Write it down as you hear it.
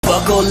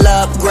buckle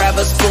up, grab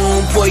a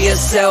spoon, pour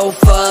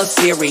yourself a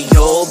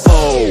cereal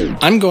bowl.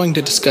 I'm going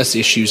to discuss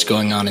issues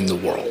going on in the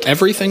world.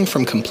 Everything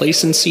from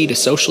complacency to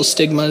social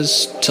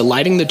stigmas to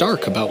lighting the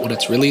dark about what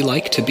it's really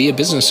like to be a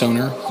business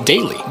owner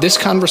daily. This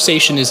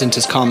conversation isn't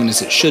as common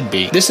as it should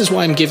be. This is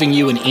why I'm giving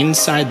you an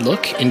inside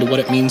look into what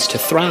it means to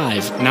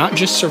thrive, not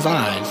just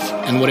survive,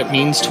 and what it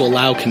means to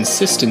allow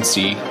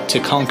consistency to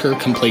conquer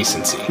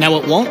complacency. Now,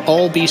 it won't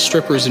all be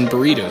strippers and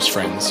burritos,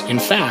 friends. In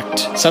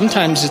fact,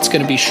 sometimes it's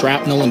going to be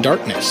shrapnel and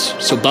darkness.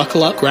 So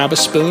buckle up, grab a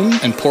spoon,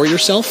 and pour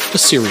yourself a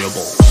cereal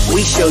bowl.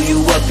 We show you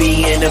what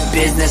being a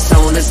business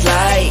owner's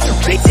like.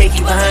 They take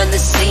you behind the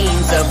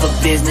scenes of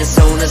a business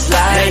owner's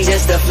life. Not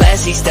just the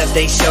flashy stuff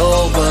they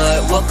show,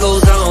 but what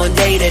goes on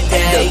day to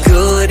day. The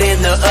good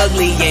and the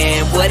ugly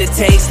and what it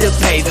takes to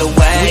pay the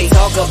way. We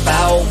talk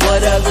about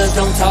what others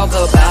don't talk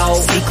about.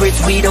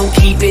 Secrets we don't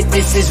keep it,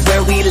 this is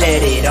where we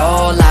let it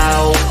all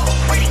out.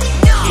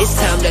 It's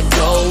time to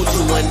go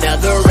to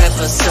another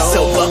episode.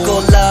 So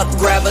buckle up,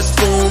 grab a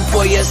spoon,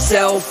 pour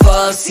yourself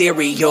a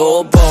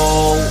cereal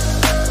bowl.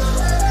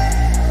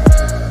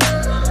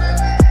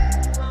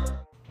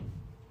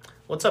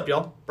 What's up,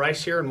 y'all?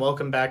 Bryce here, and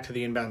welcome back to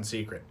The Inbound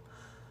Secret.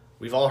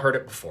 We've all heard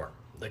it before,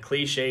 the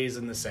cliches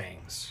and the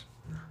sayings.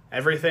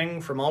 Everything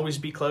from always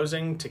be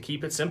closing to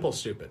keep it simple,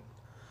 stupid.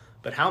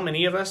 But how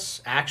many of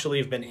us actually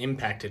have been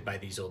impacted by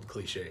these old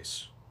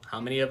cliches? How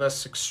many of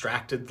us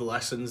extracted the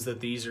lessons that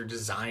these are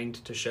designed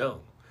to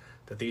show,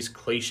 that these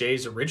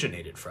cliches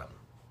originated from?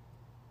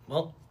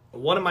 Well,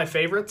 one of my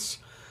favorites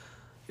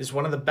is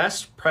one of the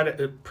best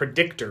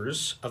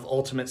predictors of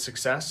ultimate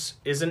success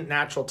isn't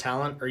natural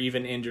talent or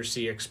even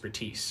industry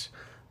expertise,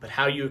 but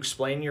how you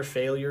explain your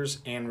failures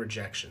and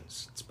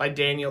rejections. It's by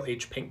Daniel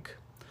H. Pink.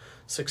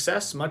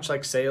 Success, much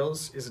like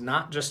sales, is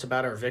not just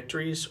about our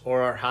victories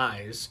or our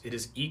highs. It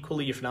is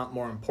equally, if not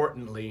more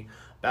importantly,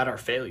 about our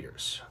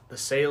failures. The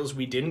sales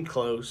we didn't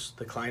close,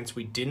 the clients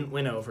we didn't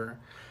win over,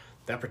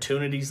 the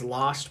opportunities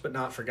lost but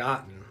not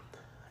forgotten.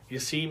 You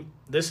see,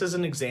 this is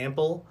an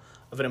example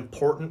of an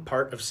important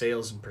part of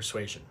sales and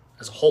persuasion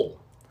as a whole.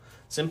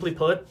 Simply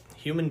put,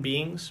 human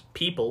beings,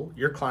 people,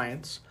 your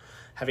clients,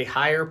 have a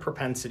higher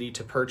propensity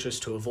to purchase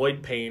to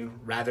avoid pain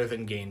rather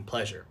than gain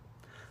pleasure.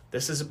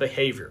 This is a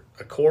behavior,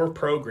 a core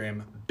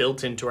program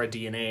built into our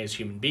DNA as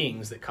human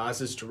beings that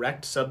causes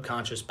direct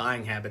subconscious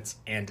buying habits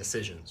and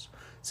decisions.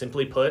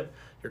 Simply put,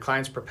 your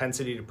client's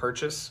propensity to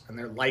purchase and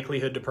their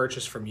likelihood to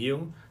purchase from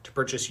you, to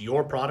purchase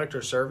your product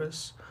or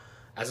service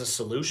as a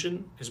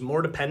solution, is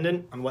more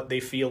dependent on what they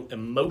feel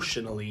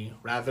emotionally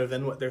rather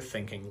than what they're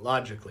thinking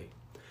logically.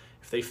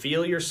 If they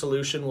feel your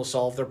solution will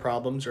solve their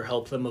problems or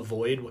help them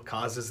avoid what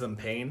causes them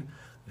pain,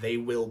 they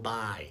will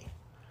buy.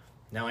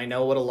 Now, I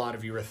know what a lot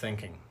of you are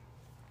thinking.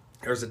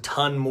 There's a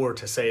ton more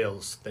to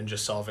sales than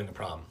just solving a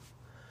problem.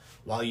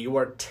 While you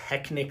are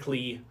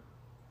technically,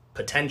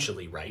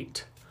 potentially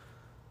right,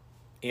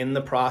 in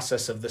the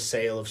process of the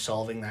sale of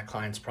solving that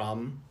client's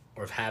problem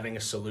or of having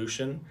a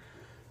solution,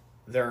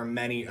 there are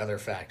many other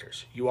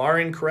factors. You are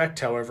incorrect,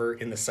 however,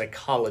 in the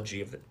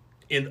psychology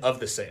of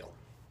the sale.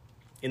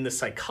 In the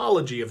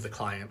psychology of the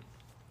client,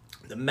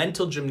 the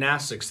mental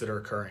gymnastics that are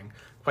occurring,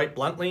 quite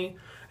bluntly,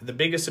 the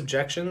biggest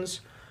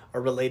objections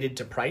are related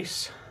to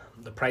price.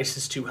 The price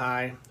is too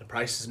high. The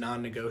price is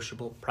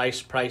non-negotiable.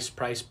 Price,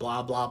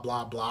 blah, blah,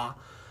 blah, blah.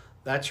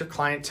 That's your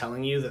client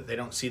telling you that they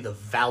don't see the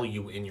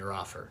value in your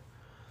offer,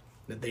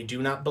 that they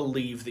do not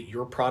believe that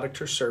your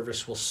product or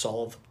service will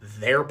solve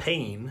their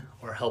pain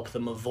or help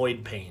them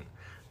avoid pain,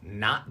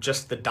 not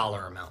just the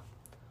dollar amount.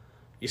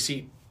 You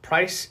see,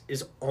 price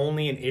is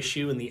only an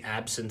issue in the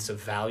absence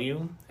of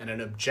value, and an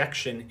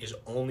objection is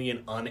only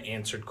an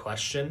unanswered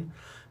question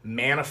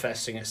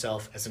manifesting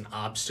itself as an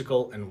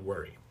obstacle and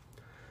worry.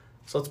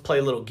 So let's play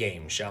a little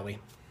game, shall we?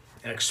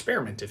 An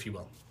experiment, if you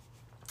will.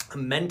 A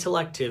mental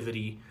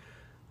activity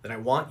that I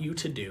want you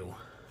to do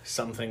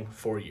something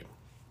for you.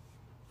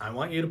 I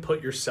want you to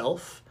put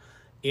yourself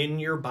in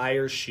your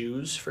buyer's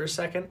shoes for a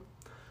second.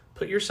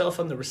 Put yourself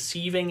on the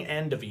receiving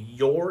end of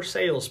your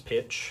sales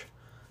pitch,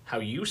 how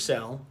you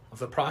sell, of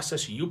the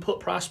process you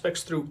put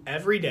prospects through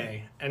every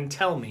day, and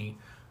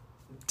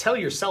tell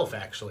yourself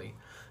actually,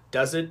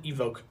 does it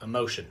evoke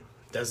emotion?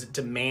 Does it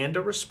demand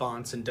a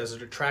response, and does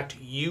it attract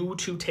you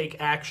to take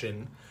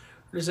action?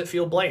 Or does it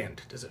feel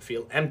bland? Does it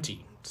feel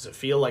empty? Does it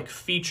feel like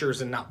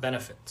features and not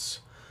benefits?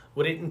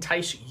 Would it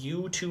entice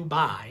you to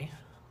buy?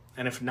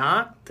 And if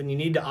not, then you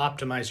need to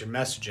optimize your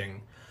messaging,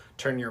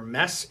 turn your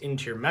mess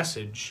into your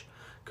message,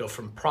 go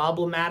from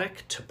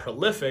problematic to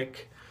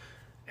prolific,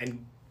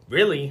 and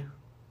really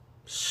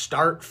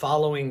start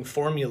following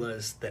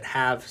formulas that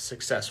have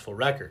successful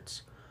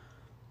records.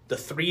 The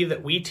three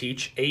that we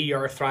teach,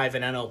 AER, Thrive,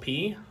 and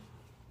NLP,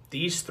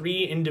 these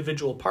three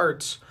individual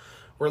parts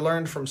were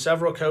learned from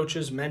several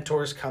coaches,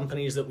 mentors,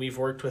 companies that we've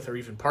worked with or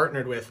even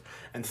partnered with,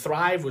 and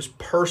Thrive was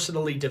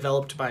personally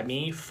developed by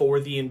me for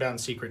the Inbound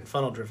Secret and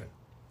Funnel Driven.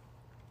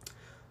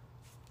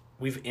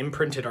 We've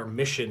imprinted our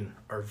mission,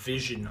 our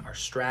vision, our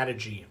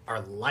strategy,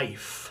 our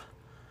life,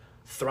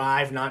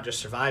 thrive, not just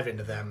survive,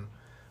 into them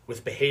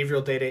with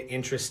behavioral data,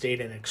 interest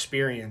data, and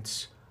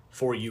experience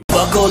for you.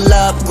 buckle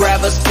up,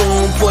 grab a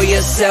spoon, pour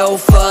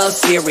yourself a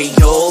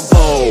cereal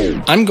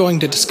bowl. I'm going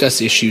to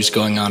discuss issues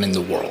going on in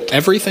the world.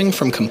 Everything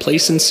from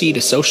complacency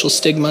to social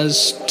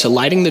stigmas to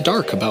lighting the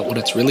dark about what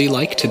it's really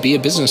like to be a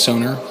business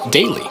owner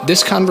daily.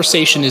 This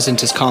conversation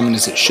isn't as common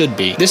as it should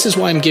be. This is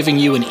why I'm giving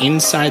you an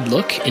inside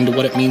look into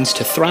what it means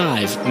to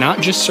thrive,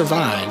 not just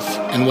survive,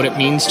 and what it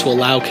means to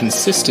allow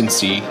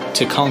consistency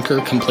to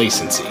conquer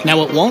complacency.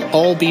 Now, it won't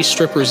all be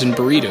strippers and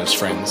burritos,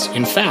 friends.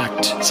 In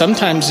fact,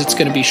 sometimes it's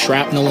going to be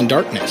shrapnel and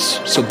darkness.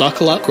 So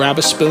buckle up, grab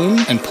a spoon,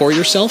 and pour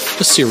yourself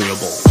a cereal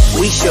bowl.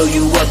 We show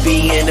you what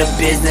being a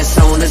business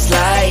owner's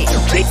like.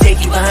 They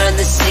take you behind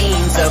the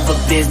scenes of a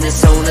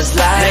business owner's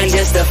life. Not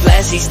just the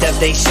flashy stuff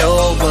they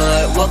show,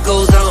 but what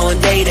goes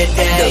on day to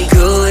day. The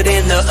good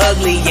and the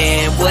ugly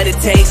and what it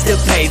takes to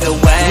pave the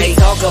way. We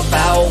talk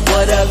about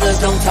what others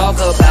don't talk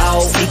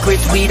about.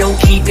 Secrets we don't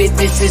keep it,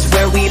 this is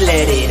where we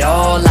let it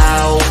all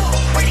out.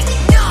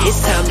 It's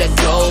time to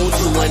go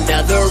to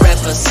another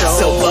episode.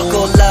 So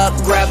buckle up,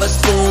 grab a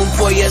spoon,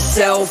 pour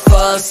yourself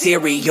a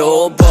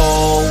cereal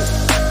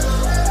bowl.